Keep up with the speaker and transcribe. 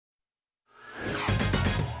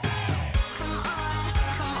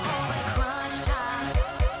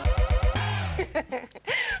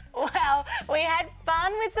Well, we had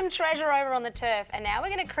fun with some treasure over on the turf, and now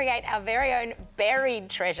we're going to create our very own buried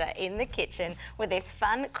treasure in the kitchen with this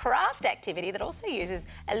fun craft activity that also uses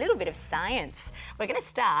a little bit of science. We're going to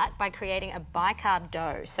start by creating a bicarb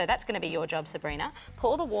dough. So that's going to be your job, Sabrina.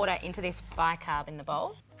 Pour the water into this bicarb in the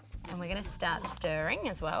bowl, and we're going to start stirring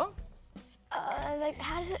as well.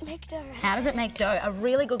 How does it make dough? How does it make dough? A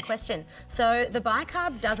really good question. So the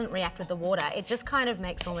bicarb doesn't react with the water. It just kind of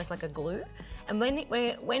makes almost like a glue. And when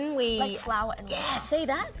we... Like flour and water. Yeah, see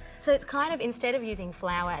that? So it's kind of, instead of using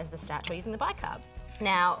flour as the starch, we're using the bicarb.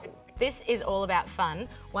 Now, this is all about fun.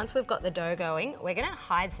 Once we've got the dough going, we're going to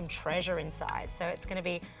hide some treasure inside. So it's going to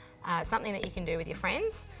be something that you can do with your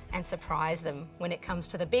friends and surprise them when it comes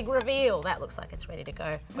to the big reveal. That looks like it's ready to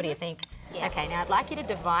go. What do you think? Yeah. Okay, now I'd like you to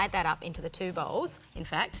divide that up into the two bowls. In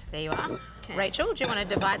fact, there you are. Okay. Rachel, do you want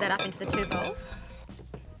to divide that up into the two bowls?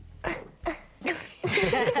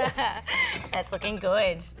 That's looking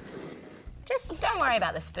good. Just don't worry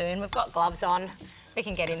about the spoon. We've got gloves on. We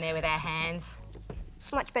can get in there with our hands.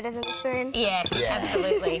 Much better than the spoon. Yes, yeah.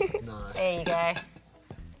 Absolutely. Nice. There you go.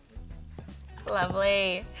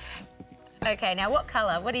 Lovely. Okay, now what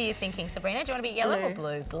colour? What are you thinking, Sabrina? Do you want to be yellow or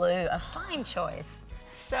blue? Blue, a fine choice.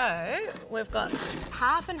 So we've got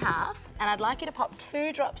half and half, and I'd like you to pop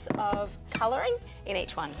 2 drops of colouring in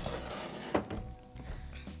each one.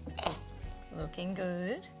 Looking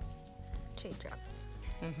good. 2 drops.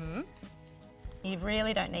 Mm-hmm. You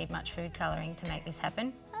really don't need much food colouring to make this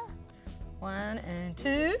happen. 1 and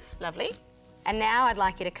 2. Lovely. And now I'd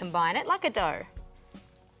like you to combine it like a dough.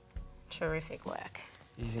 Terrific work.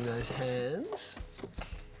 Using those hands.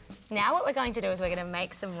 Now what we're going to do is we're going to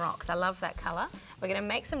make some rocks. I love that colour. We're going to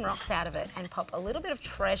make some rocks out of it and pop a little bit of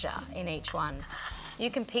treasure in each one.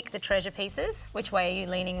 You can pick the treasure pieces. Which way are you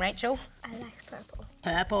leaning, Rachel? I like purple.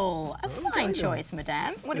 Purple. A fine choice,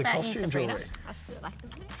 madame. What about you, Sabrina? Jewelry. I still like the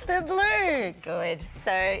blue. The blue. Good.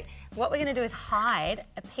 So what we're going to do is hide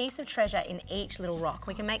a piece of treasure in each little rock.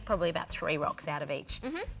 We can make probably about 3 rocks out of each.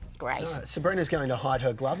 Mm-hmm. Great. Right, Sabrina's going to hide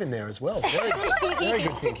her glove in there as well. Very good, very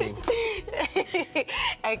good thinking.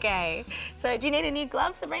 Okay, so do you need a new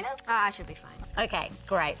glove, Sabrina? I should be fine. Okay,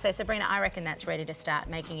 great. So Sabrina, I reckon that's ready to start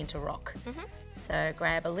making into rock. Mm-hmm. So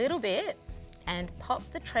grab a little bit and pop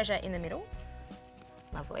the treasure in the middle.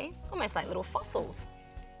 Lovely, almost like little fossils.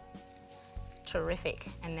 Terrific.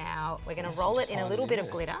 And now we're going to roll it in a little bit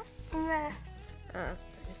of glitter.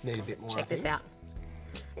 Need a bit more. Check this out.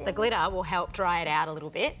 The glitter will help dry it out a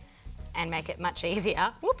little bit and make it much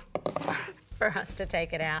easier for us to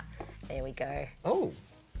take it out. There we go. Oh,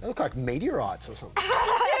 they look like meteorites or something.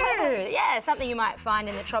 Dude, yeah, something you might find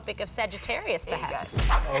in the Tropic of Sagittarius, perhaps.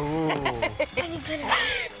 Oh.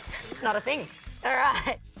 It's not a thing. All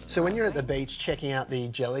right. So when you're at the beach checking out the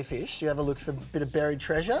jellyfish, do you have a look for a bit of buried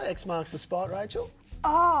treasure? X marks the spot, Rachel?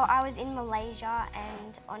 Oh, I was in Malaysia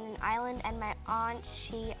and on an island, and my aunt,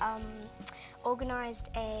 she organised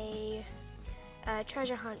a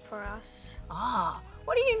treasure hunt for us. Oh,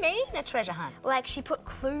 what do you mean, a treasure hunt? Like, she put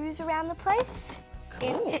clues around the place.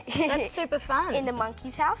 Cool. That's super fun. In the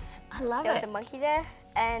monkey's house. I love There it. was a monkey there,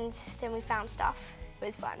 and then we found stuff. It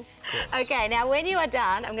was fun. Okay, now when you are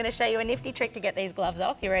done, I'm going to show you a nifty trick to get these gloves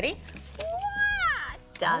off. You ready?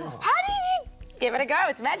 Done. Oh. How did you... Give it a go,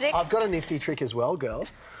 it's magic. I've got a nifty trick as well,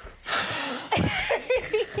 girls.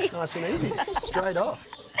 Nice and easy, straight off.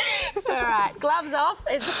 All right, gloves off.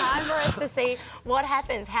 It's time for us to see what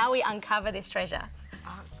happens, how we uncover this treasure.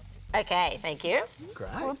 Okay, thank you. Great.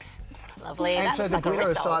 Whoops. Lovely. And That so looks the like a glitter,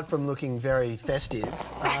 wrist aside from looking very festive,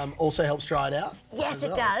 also helps dry it out? Yes, as it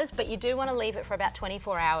well? does, but you do want to leave it for about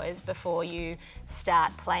 24 hours before you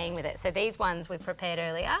start playing with it. So these ones we prepared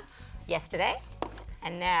earlier, yesterday,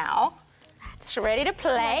 and now it's ready to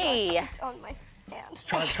play. Oh my gosh, it's on my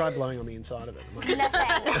hand. Try blowing on the inside of it. No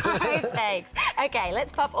thanks. No thanks. Okay,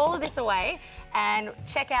 let's pop all of this away and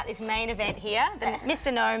check out this main event here.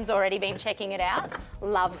 Mr. Gnome's already been checking it out,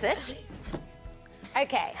 loves it.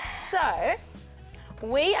 Okay, so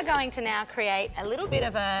we are going to now create a little bit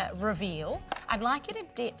of a reveal. I'd like you to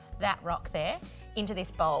dip that rock there into this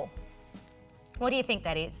bowl. What do you think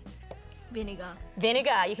that is? Vinegar.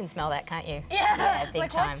 Vinegar. You can smell that, can't you? Yeah, big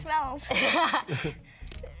like time. what smells?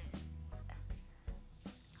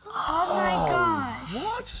 Oh my gosh.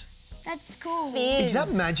 What? That's cool. Is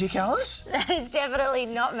that magic, Alice? That is definitely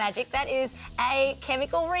not magic. That is a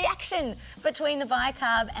chemical reaction between the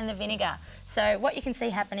bicarb and the vinegar. So what you can see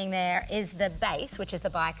happening there is the base, which is the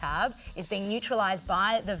bicarb, is being neutralised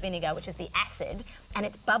by the vinegar, which is the acid, and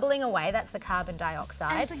it's bubbling away. That's the carbon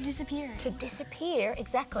dioxide. And it's like disappearing. To disappear,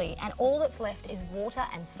 exactly. And all that's left is water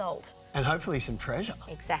and salt. And hopefully some treasure.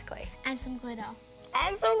 Exactly. And some glitter.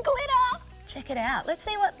 And some glitter. Check it out. Let's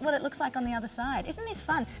see what it looks like on the other side. Isn't this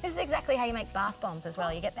fun? This is exactly how you make bath bombs as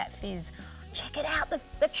well. You get that fizz. Check it out.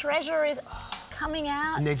 The treasure is coming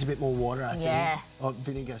out. It needs a bit more water, I think. Yeah. Oh,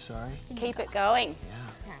 vinegar, sorry. Keep it going.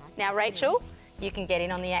 Yeah. Now, Rachel, you can get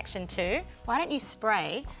in on the action too. Why don't you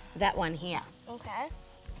spray that one here? Okay.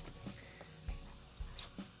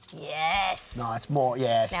 Yes. Nice, more,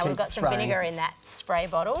 yes. Now keep we've got some spraying. vinegar in that spray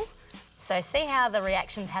bottle. So see how the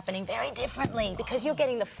reaction's happening very differently because you're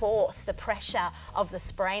getting the force, the pressure of the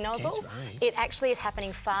spray nozzle. right. It actually is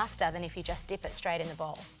happening faster than if you just dip it straight in the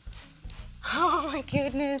bowl. Oh my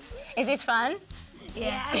goodness. Is this fun?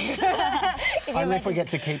 Yes. Only if we get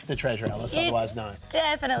to keep the treasure, Alice, otherwise no.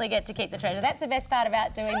 Definitely get to keep the treasure. That's the best part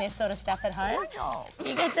about doing this sort of stuff at home.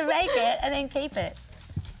 You get to make it and then keep it.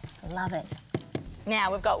 Love it.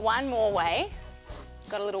 Now we've got one more way.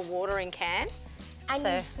 Got a little watering can.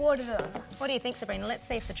 And water them. What do you think, Sabrina? Let's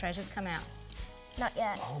see if the treasures come out. Not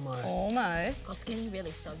yet. Almost. Almost. It's getting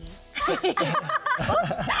really soggy.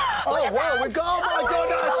 Oh, wow, we've got, oh my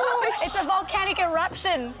goodness! It's a volcanic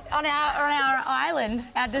eruption on our island,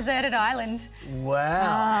 our deserted island.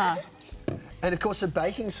 Wow. And of course, the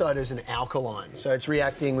baking soda is an alkaline, so it's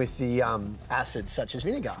reacting with the acids such as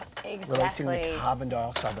vinegar, releasing Exactly. the carbon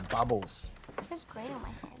dioxide, the bubbles. There's green on my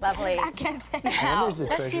hands. Lovely. I can't Now, Where's the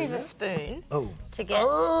let's treasure use a there? spoon Oh. to get...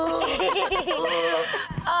 Oh,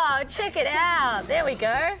 check it out. There we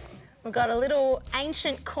go. We've got a little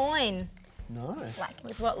ancient coin Nice.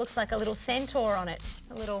 with what looks like a little centaur on it,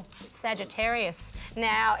 a little Sagittarius.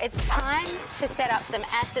 Now, it's time to set up some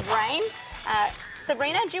acid rain.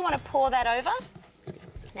 Sabrina, do you want to pour that over?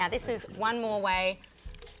 Now, this is one more way.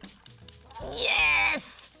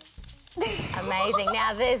 Yes! Amazing.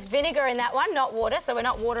 Now, there's vinegar in that one, not water, so we're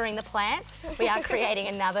not watering the plants. We are creating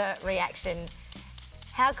another reaction.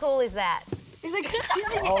 How cool is that? It's like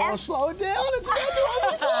using Oh, slow it down. It's about to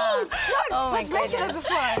overflow. Oh my Let's make it goodness.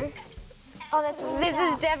 overflow. Oh, that's all. This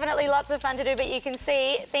is definitely lots of fun to do, but you can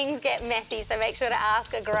see things get messy, so make sure to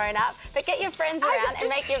ask a grown-up. But get your friends around and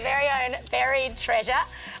make your very own buried treasure.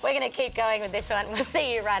 We're going to keep going with this one. We'll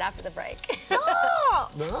see you right after the break. Oh!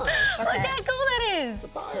 Nice. Look how cool that is.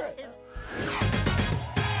 Pirate.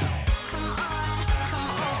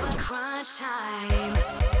 Crunch time.